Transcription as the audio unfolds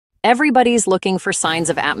Everybody's looking for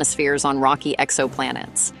signs of atmospheres on rocky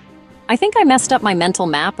exoplanets. I think I messed up my mental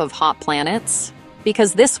map of hot planets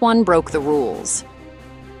because this one broke the rules.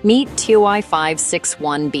 Meet TOI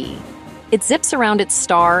 561b. It zips around its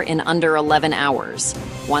star in under 11 hours,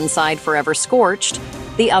 one side forever scorched,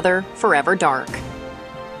 the other forever dark.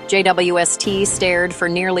 JWST stared for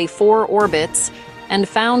nearly 4 orbits and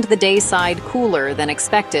found the day side cooler than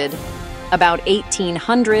expected, about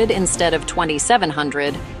 1800 instead of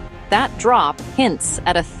 2700. That drop hints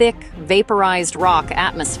at a thick, vaporized rock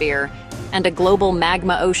atmosphere and a global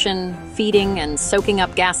magma ocean feeding and soaking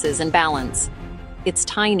up gases in balance. It's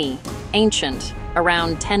tiny, ancient,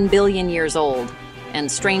 around 10 billion years old, and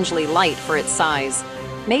strangely light for its size.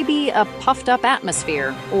 Maybe a puffed-up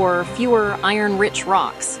atmosphere or fewer iron-rich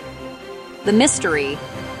rocks. The mystery: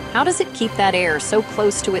 how does it keep that air so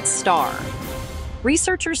close to its star?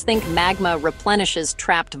 Researchers think magma replenishes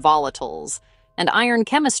trapped volatiles, and iron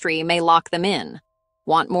chemistry may lock them in.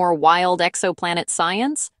 Want more wild exoplanet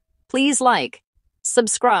science? Please like,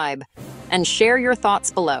 subscribe, and share your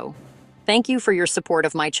thoughts below. Thank you for your support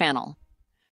of my channel.